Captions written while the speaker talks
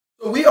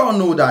So we all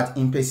know that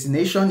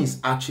impersonation is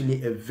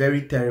actually a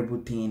very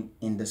terrible thing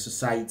in the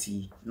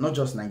society, not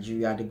just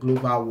Nigeria, the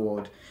global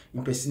world.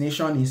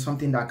 Impersonation is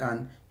something that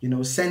can,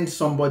 send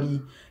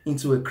somebody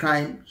into a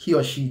crime he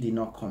or she did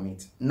not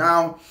commit.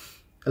 Now,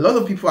 a lot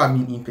of people have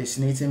been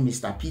impersonating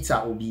Mr. Peter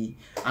Obi,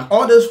 and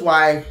all this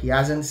while he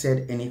hasn't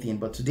said anything.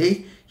 But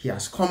today he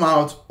has come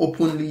out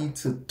openly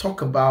to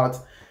talk about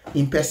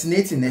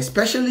impersonating,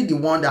 especially the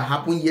one that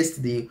happened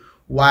yesterday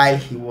while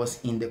he was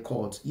in the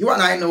court. You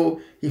and I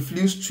know he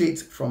flew straight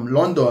from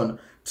London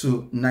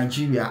to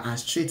Nigeria and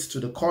straight to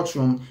the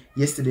courtroom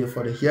yesterday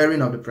for the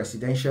hearing of the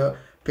presidential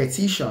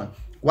petition.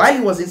 While he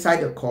was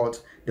inside the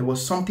court, there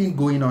was something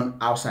going on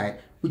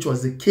outside, which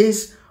was the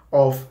case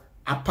of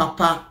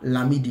Okonkwo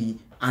Lamidi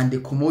and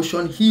the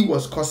commotion he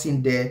was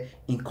causing there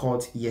in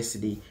court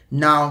yesterday.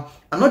 Now,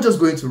 I'm not just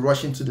going to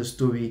rush into the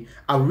story.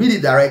 I'll read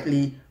it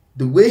directly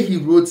the way he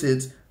wrote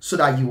it so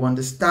that you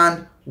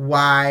understand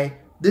why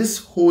this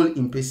whole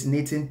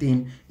impersonating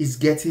thing is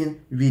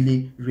getting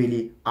really,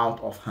 really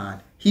out of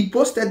hand. He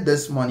posted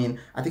this morning,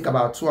 I think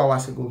about 2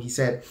 hours ago, he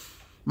said,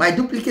 "My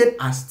duplicate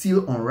are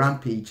still on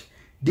rampage.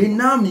 They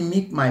now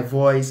mimic my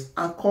voice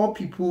and call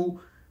people.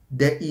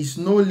 There is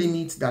no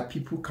limit that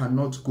people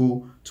cannot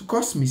go to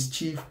cause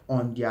mischief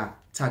on their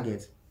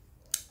target."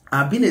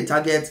 I've been a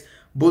target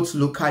both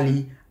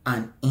locally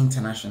and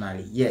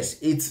internationally. Yes,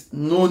 it's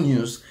no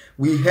news.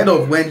 We heard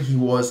of when he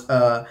was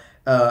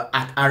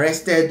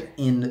arrested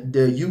in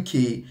the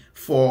UK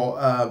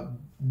for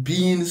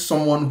being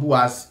someone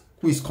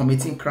who is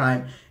committing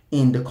crime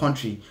in the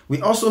country. We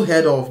also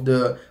heard of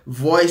the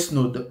voice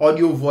note, the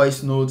audio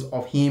voice note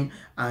of him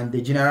and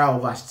the General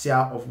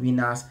Overseer of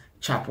Winners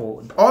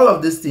Chapel. All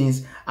of these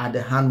things are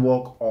the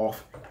handwork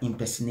of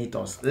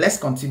impersonators. Let's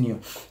continue.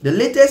 The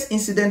latest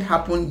incident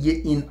happened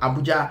in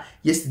Abuja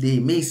yesterday,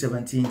 May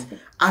 17th,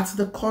 at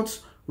the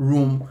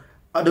courtroom,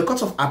 the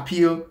Court of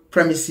Appeal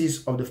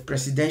premises of the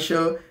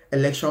Presidential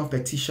Election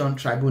Petition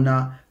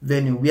Tribunal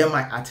venue, where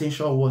my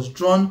attention was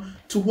drawn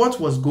to what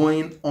was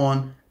going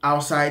on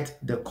outside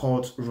the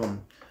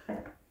courtroom.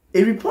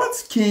 A report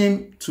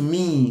came to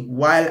me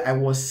while I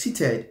was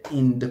seated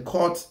in the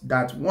court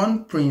that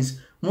one Prince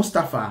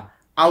Mustapha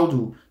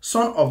Audu,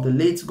 son of the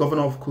late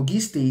governor of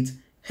Kogi State,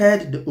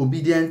 heard the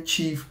obedient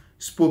chief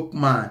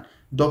spokesman,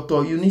 Dr.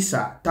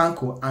 Unisa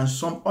Tanko, and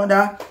some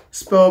other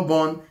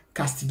spellbound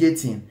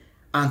castigating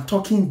and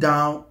talking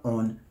down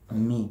on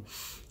me,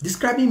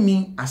 describing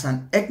me as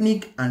an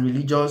ethnic and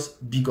religious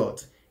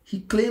bigot.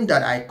 He claimed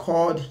that I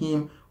called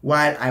him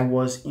while I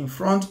was in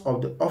front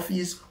of the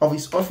office of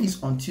his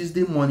office on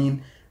Tuesday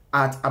morning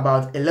at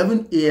about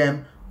 11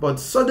 a.m. but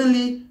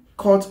suddenly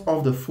cut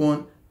off the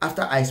phone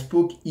after I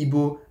spoke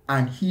Igbo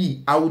and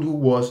he, Audu,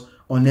 was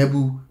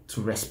unable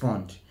to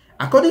respond.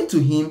 According to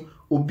him,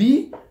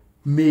 Obi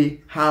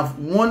may have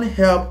won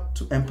help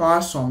to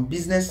empower some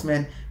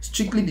businessmen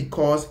strictly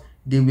because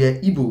they were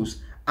Igbos,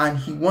 and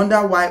he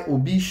wondered why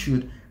Obi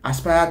should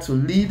aspire to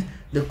lead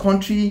the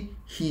country.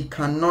 He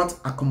cannot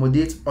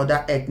accommodate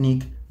other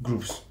ethnic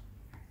groups.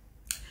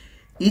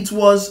 It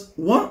was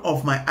one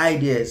of my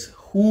aides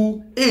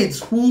who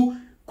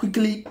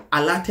quickly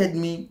alerted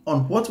me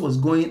on what was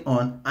going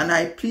on, and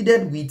I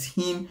pleaded with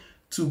him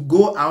to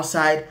go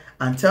outside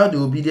and tell the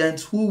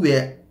obedients who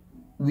were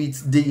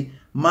with the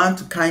man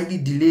to kindly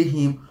delay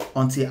him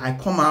until I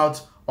come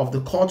out of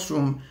the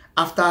courtroom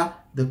after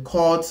the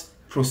court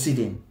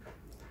proceeding.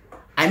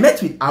 I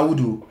met with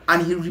Audu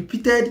and he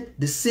repeated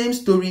the same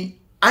story,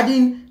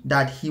 adding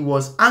that he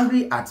was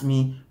angry at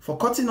me for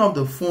cutting off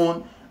the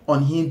phone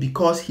on him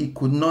because he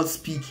could not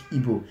speak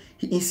Igbo.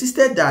 He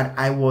insisted that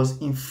I was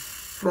in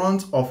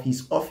front of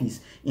his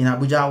office in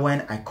Abuja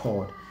when I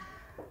called.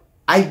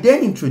 I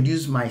then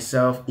introduced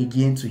myself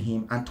again to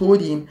him and told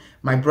him,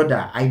 "My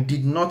brother, I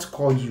did not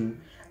call you,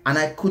 and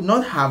I could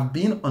not have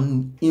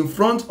been in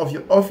front of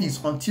your office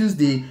on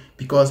Tuesday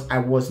because I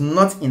was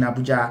not in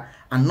Abuja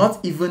and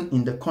not even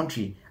in the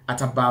country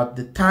at about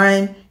the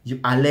time you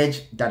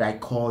allege that I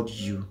called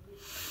you.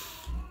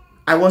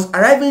 I was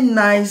arriving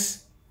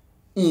nice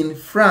in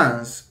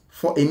France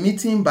for a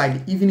meeting by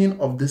the evening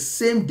of the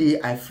same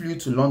day I flew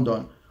to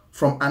London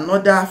for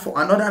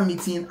another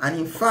meeting, and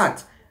in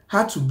fact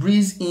had to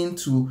breeze in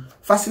to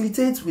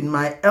facilitate with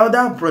my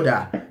elder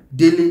brother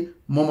Dele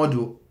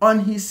Momodu on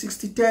his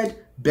 63rd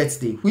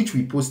birthday, which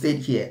we posted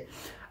here.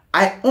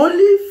 I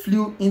only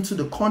flew into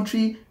the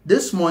country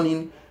this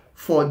morning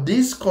for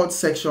this court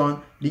section."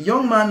 The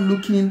young man,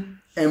 looking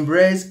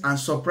embarrassed and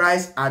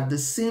surprised at the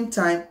same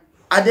time,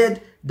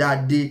 added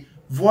that the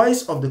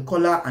voice of the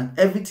caller and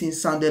everything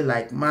sounded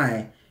like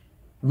mine.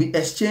 We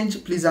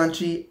exchanged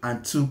pleasantry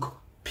and took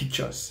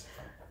pictures.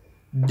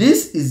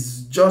 This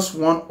is just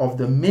one of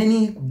the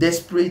many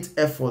desperate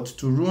efforts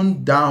to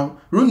run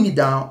me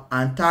down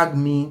and tag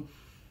me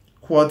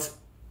what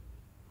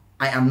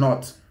I am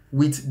not,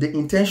 with the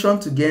intention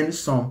to gain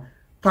some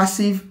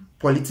passive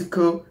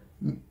political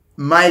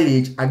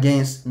mileage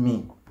against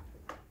me.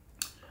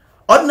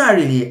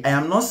 Ordinarily, I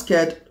am not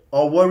scared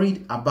or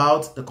worried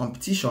about the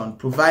competition,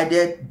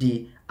 provided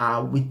they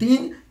are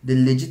within the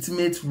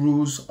legitimate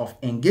rules of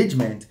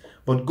engagement.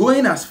 But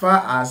going as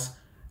far as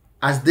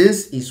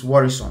this is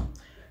worrisome.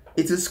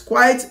 It is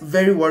quite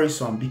very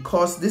worrisome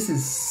because this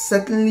is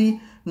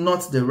certainly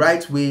not the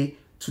right way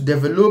to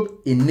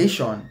develop a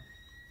nation.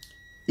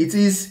 It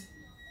is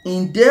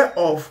in there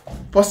of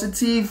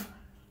positive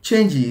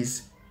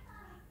changes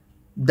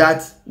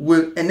that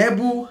will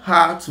enable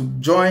her to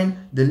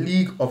join the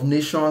League of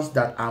Nations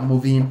that are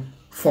moving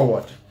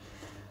forward.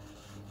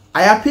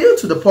 I appeal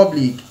to the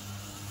public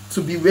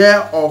to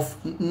beware of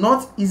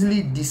not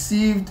easily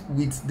deceived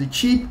with the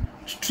cheap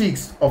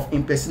tricks of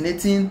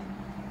impersonating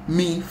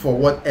me for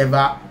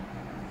whatever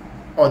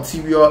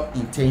ulterior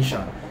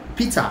intention.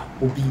 Peter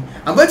Obi.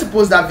 I'm going to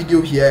post that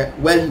video here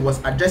where he was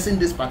addressing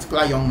this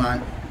particular young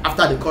man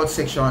after the court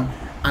section,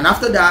 and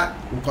after that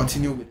we'll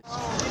continue with it. You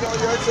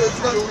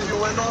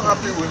were not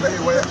happy with me.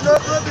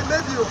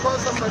 Maybe you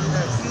called somebody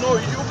else. No,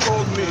 you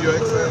called me, Your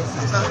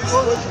Excellency. I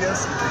spoke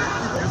yesterday.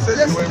 You said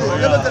you were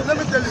let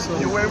me tell you.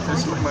 You were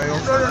impressed with my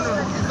office.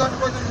 No. It's not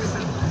what you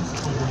said.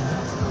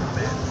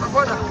 My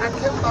brother, I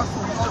came back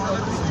from all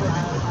of this.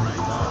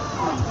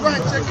 Go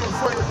and check your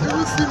phone. You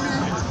will see me.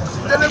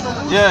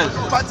 Yes.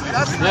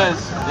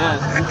 Yes. I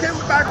came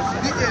back to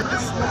be here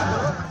this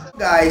morning.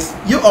 Guys,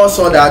 you all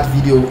saw that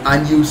video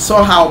and you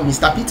saw how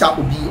Mr. Peter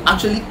Obi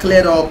actually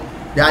cleared up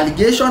the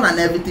allegation and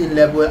everything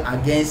level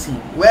against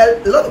him.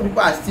 Well, a lot of people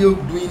are still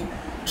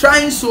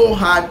trying so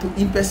hard to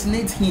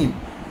impersonate him.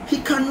 He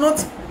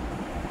cannot.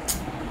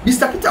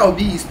 Mr. Peter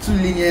Obi is too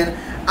lenient,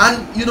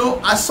 and you know,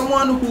 as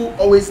someone who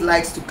always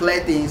likes to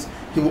clear things,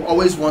 he will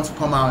always want to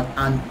come out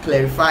and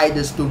clarify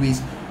the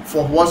stories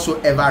for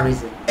whatsoever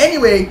reason.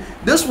 Anyway,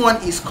 this one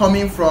is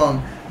coming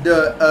from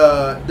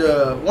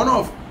one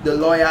of the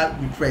lawyer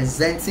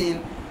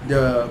representing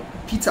the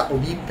Peter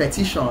Obi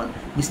petition,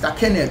 Mr.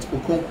 Kenneth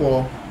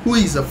Okonkwo, who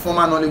is a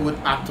former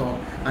Nollywood actor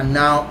and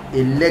now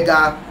a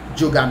legal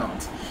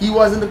juggernaut. He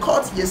was in the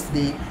court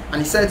yesterday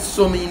and he said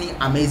so many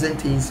amazing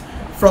things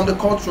from the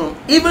courtroom.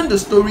 Even the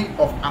story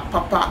of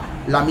Okonkwo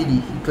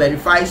Lamidi, he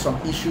clarifies some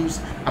issues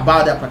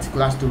about that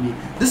particular story.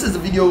 This is the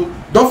video.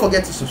 Don't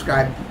forget to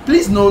subscribe.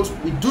 Please note,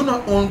 we do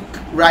not own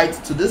rights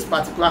to this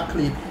particular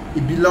clip.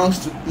 It belongs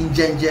to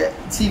Injenje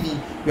TV.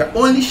 We are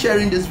only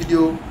sharing this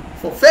video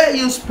for fair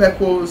use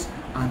purpose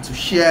and to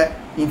share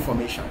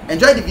information.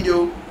 Enjoy the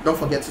video. Don't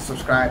forget to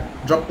subscribe.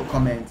 Drop a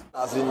comment.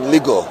 As in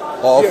legal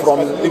or yes, from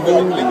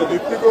legal.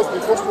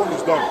 The first one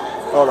is done.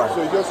 All right.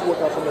 So just what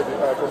happened from the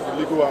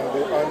legal and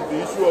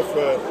the issue of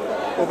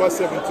over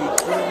 72%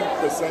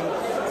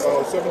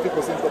 or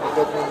 70% of the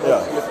document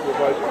not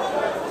provided.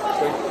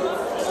 Thank you.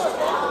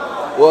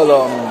 Well,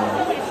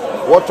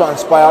 what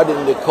transpired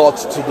in the court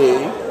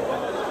today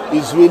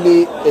is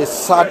really a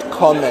sad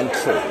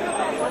commentary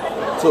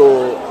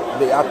to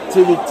the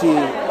activity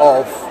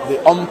of the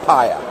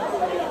umpire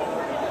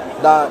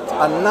that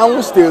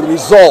announced a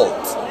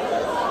result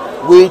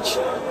which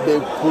they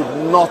could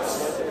not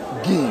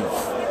give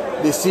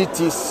the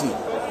CTC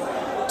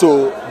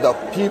to the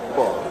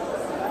people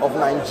of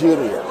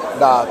Nigeria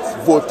that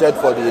voted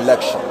for the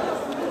election.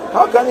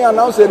 How can you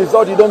announce a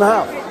result you don't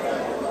have?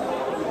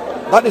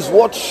 That is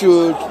what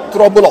should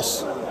trouble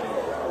us,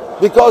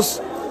 because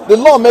the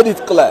law made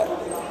it clear.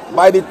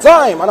 By the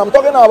time, and I'm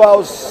talking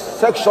about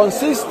section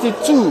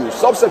 62,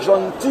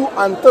 subsection 2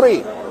 and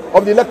 3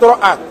 of the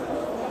Electoral Act,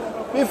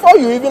 before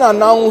you even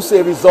announce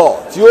a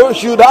result, you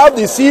should have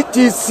the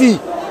CTC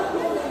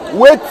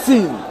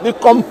waiting, the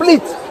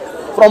complete,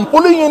 from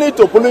polling unit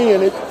to polling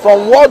unit,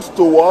 from ward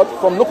to ward,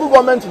 from local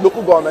government to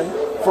local government,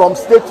 from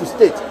state to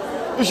state.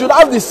 You should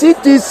have the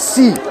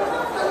CTC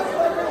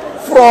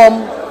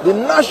from the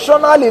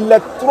National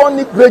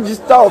Electronic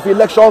Register of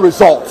Election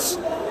Results.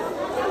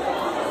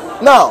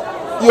 Now,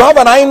 you have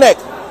an INEC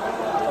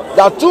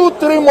that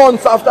 2-3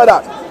 months after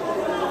that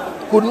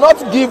could not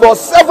give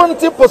us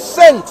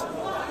 70%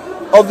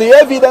 of the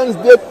evidence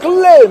they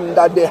claim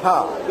that they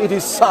have. It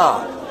is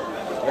sad.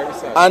 Very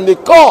sad. And the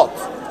court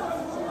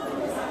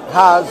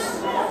has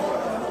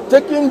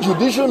taken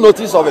judicial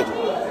notice of it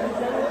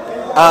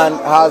and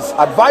has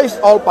advised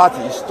all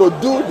parties to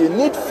do the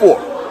needful.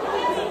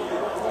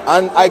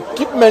 And I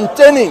keep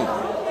maintaining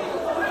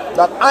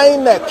that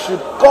INEC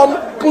should come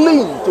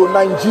clean to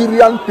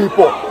Nigerian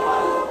people.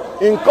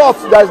 In court,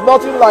 there is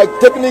nothing like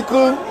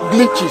technical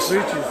glitches.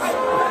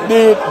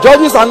 The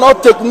judges are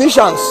not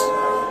technicians.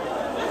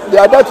 They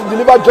are there to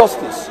deliver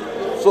justice.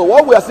 So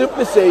what we are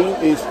simply saying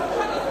is,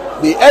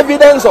 the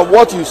evidence of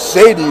what you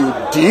said you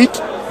did,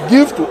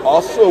 give to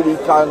us so we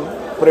can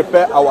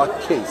prepare our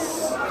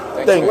case.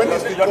 Thank you. When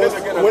is the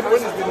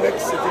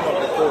next sitting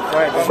of the court?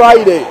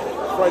 Friday.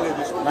 Friday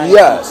this week.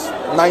 Yes,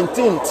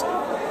 19th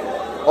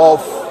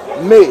of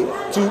May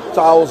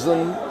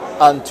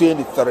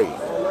 2023.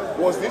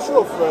 Was the issue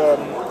of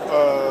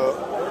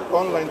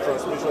online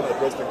transmission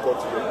addressed in court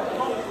today?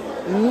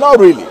 Not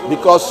really,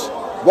 because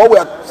what we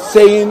are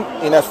saying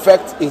in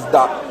effect is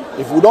that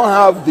if we don't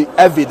have the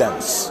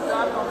evidence,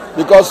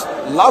 because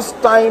last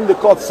time the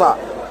court sat,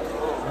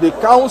 the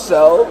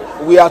council,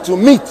 we are to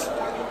meet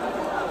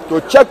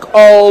to check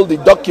all the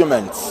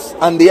documents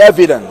and the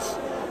evidence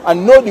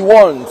and know the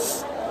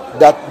ones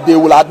that they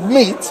will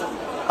admit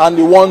and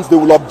the ones they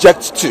will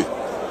object to.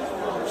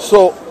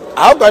 So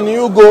how can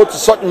you go to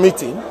such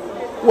meeting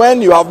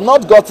when you have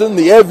not gotten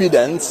the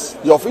evidence,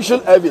 the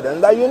official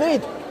evidence that you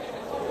need?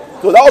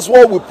 So that's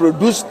what we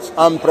produced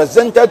and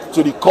presented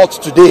to the court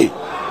today.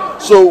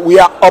 So we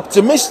are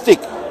optimistic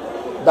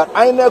that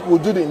INEC will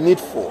do the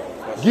needful,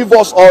 give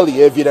us all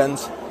the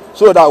evidence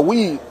so that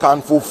we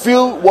can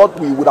fulfill what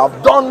we would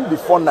have done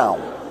before now.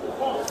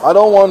 I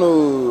don't want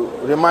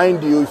to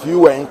remind you, if you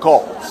were in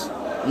court,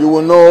 you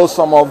will know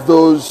some of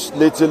those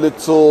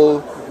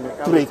little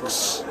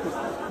tricks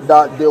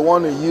that they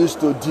want to use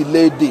to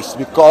delay this,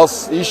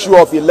 because the issue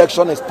of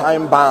election is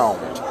time bound.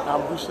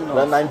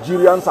 The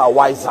Nigerians are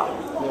wiser.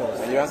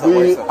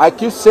 I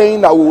keep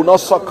saying that we will not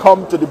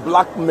succumb to the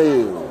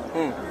blackmail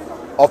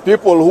of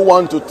people who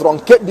want to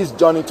truncate this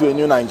journey to a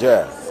new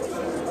Nigeria.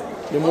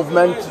 The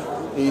movement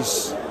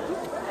is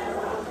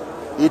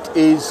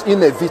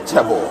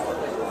inevitable.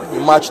 The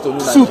march to new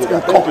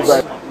Nigeria. Thank you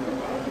very much.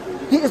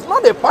 He is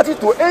not a party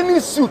to any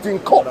suit in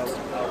court.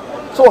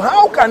 So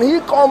how can he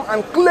come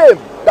and claim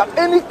that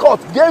any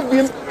court gave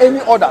him any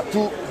order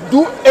to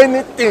do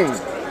anything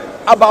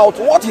about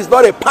what he's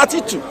not a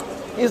party to?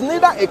 He's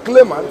neither a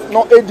claimant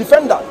nor a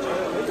defendant.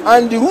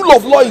 And the rule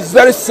of law is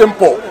very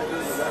simple.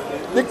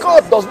 The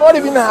court does not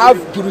even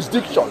have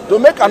jurisdiction to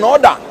make an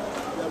order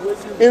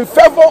in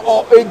favor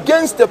or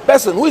against a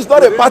person who is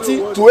not a party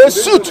to a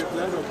suit.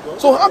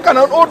 So how can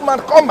an old man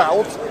come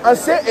out and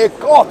say a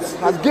court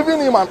has given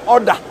him an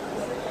order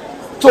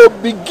to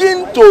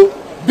begin to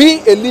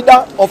be a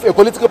leader of a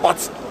political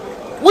party?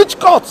 Which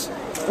court?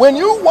 When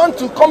you want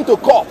to come to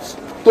court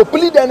to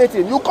plead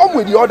anything, you come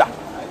with the order.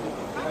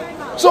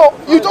 So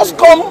you just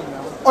come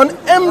on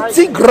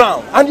empty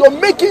ground and you're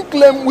making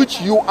claim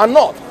which you are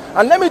not.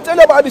 And let me tell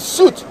you about the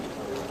suit.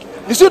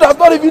 The suit has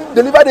not even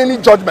delivered any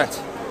judgment.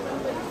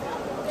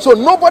 So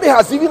nobody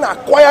has even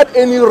acquired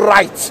any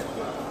right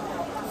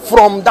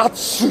from that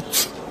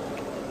suit.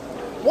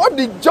 What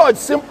the judge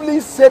simply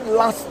said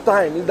last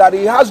time is that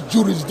he has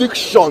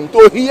jurisdiction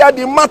to hear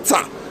the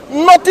matter,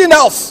 nothing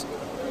else.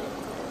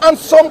 And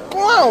some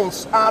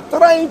clowns are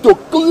trying to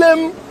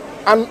claim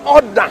an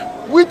order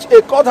which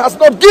a court has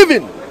not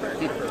given.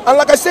 And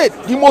like I said,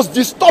 the most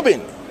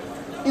disturbing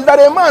is that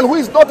a man who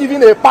is not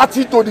even a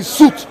party to the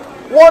suit,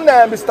 one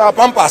Mr.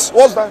 Pampas,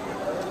 what's that?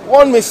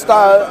 One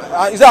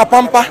Mr. Is that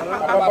Apampa?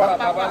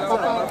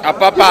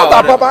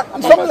 Apapa.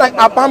 It's something like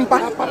Apampa.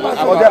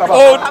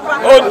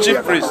 Old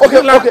chief priest.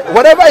 Okay,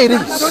 whatever it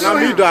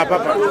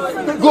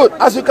is. Good.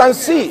 As you can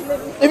see,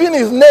 even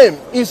his name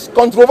is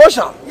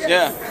controversial.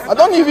 Yeah. I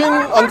don't even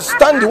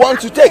understand the one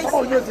to take.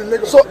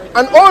 So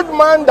an old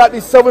man that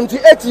is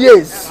 78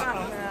 years,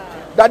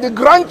 that the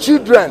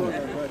grandchildren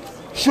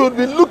should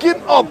be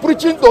looking up,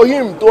 preaching to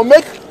him to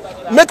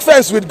make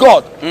friends with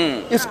God,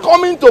 is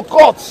coming to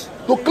court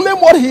to claim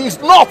what he is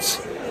not.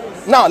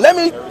 Now, let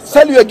me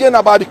tell you again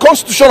about the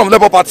Constitution of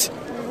Labour Party.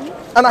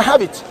 And I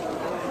have it.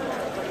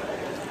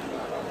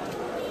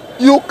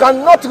 You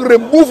cannot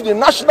remove the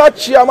national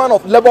chairman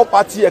of Labour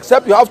Party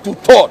except you have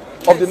 2/3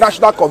 of the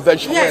National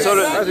Convention. Yes.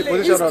 That's the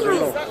position of the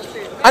law.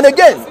 And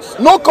again,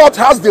 no court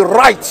has the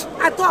right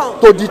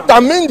to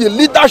determine the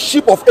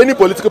leadership of any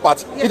political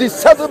party. Yes. It is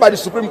settled by the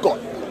Supreme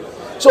Court.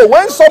 So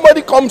when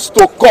somebody comes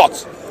to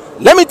court,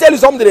 let me tell you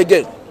something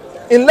again.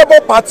 In Labour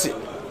Party,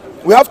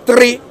 we have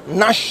 3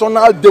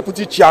 national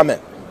deputy chairmen.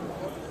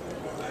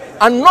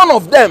 And none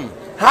of them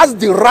has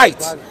the right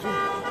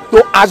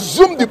to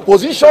assume the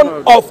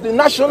position of the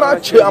national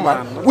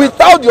chairman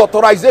without the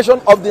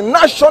authorization of the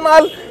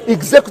National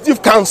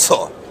Executive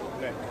Council.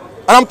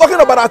 And I'm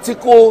talking about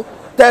Article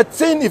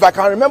 13, if I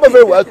can remember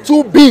very well,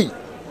 2B,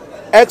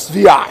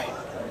 XVI.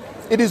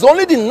 It is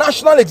only the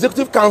National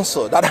Executive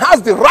Council that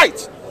has the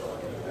right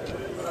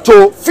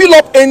to fill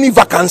up any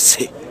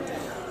vacancy.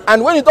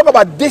 And when you talk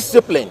about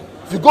discipline,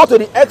 if you go to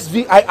the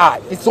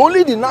XVII, it's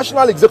only the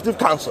National Executive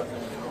Council.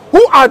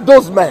 Who are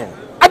those men?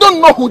 I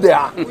don't know who they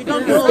are. We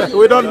don't know them.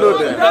 We don't know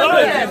them.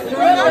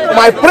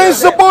 My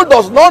principal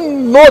does not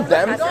know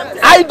them.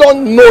 I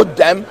don't know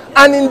them.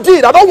 And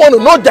indeed, I don't want to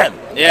know them.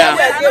 Yeah.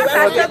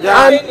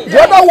 And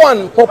the other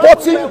one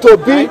purporting to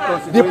be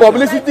the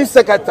publicity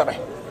secretary,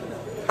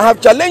 I have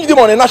challenged him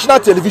on a national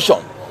television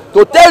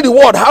to tell the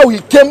world how he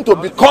came to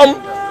become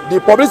the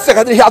publicity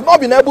secretary. He has not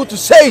been able to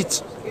say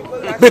it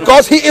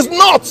because he is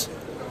not.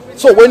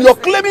 So when you're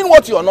claiming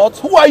what you're not,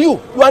 who are you?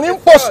 You're an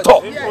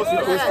impostor.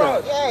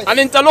 An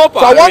interloper.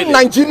 So I want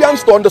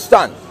Nigerians to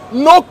understand.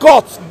 No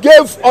court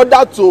gave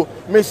order to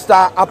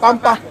Mr.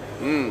 Apampa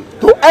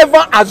to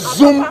ever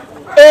assume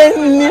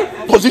any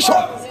position.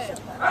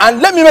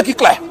 And let me make it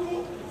clear.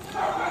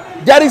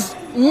 There is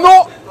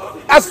no,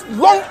 as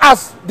long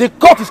as the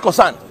court is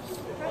concerned,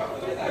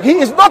 he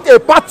is not a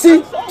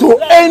party to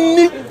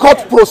any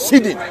court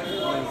proceeding.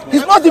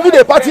 He's not even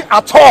a party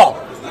at all.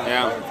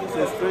 Yeah.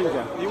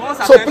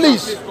 So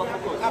please,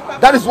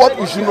 That is what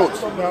we should note.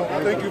 Now,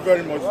 thank you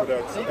very much for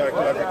that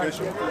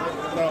clarification.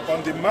 Now,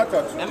 on the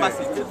matter today,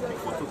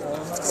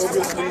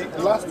 obviously,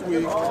 last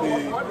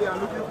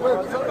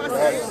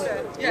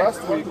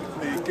week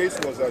the case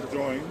was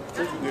adjourned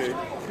today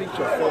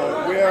for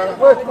where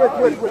the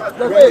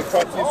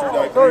parties would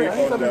agree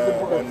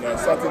on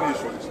certain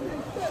issues.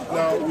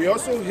 Now, we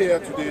also hear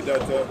today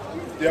that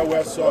there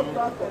were some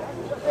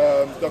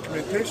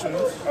documentation,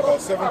 about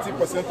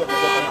 70% of the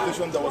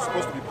documentation that was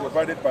supposed to be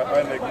provided by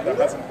INEC that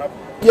hasn't happened.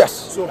 Yes.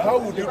 So how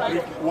would you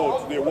bring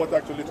what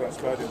actually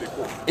transpired in the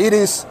court? It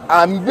is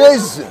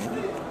amazing.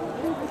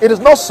 It is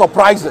not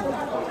surprising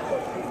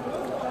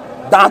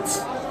that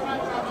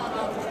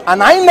an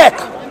INEC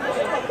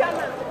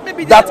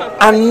that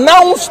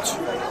announced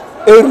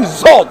a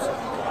result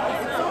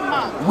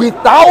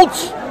without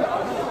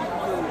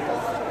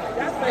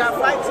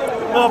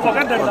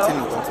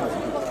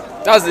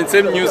That's the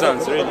same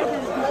nuisance, really.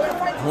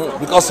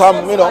 Because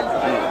I'm, so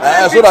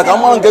that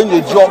I'm going to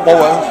get a job. I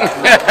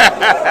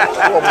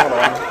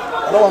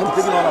don't want to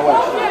take it on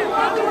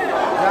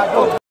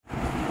away.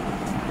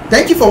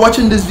 Thank you for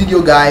watching this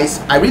video, guys.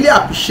 I really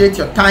appreciate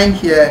your time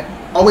here,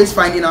 always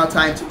finding out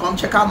time to come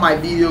check out my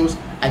videos.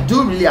 I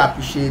do really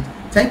appreciate.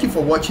 Thank you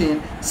for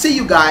watching. See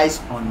you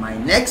guys on my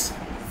next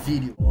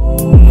video.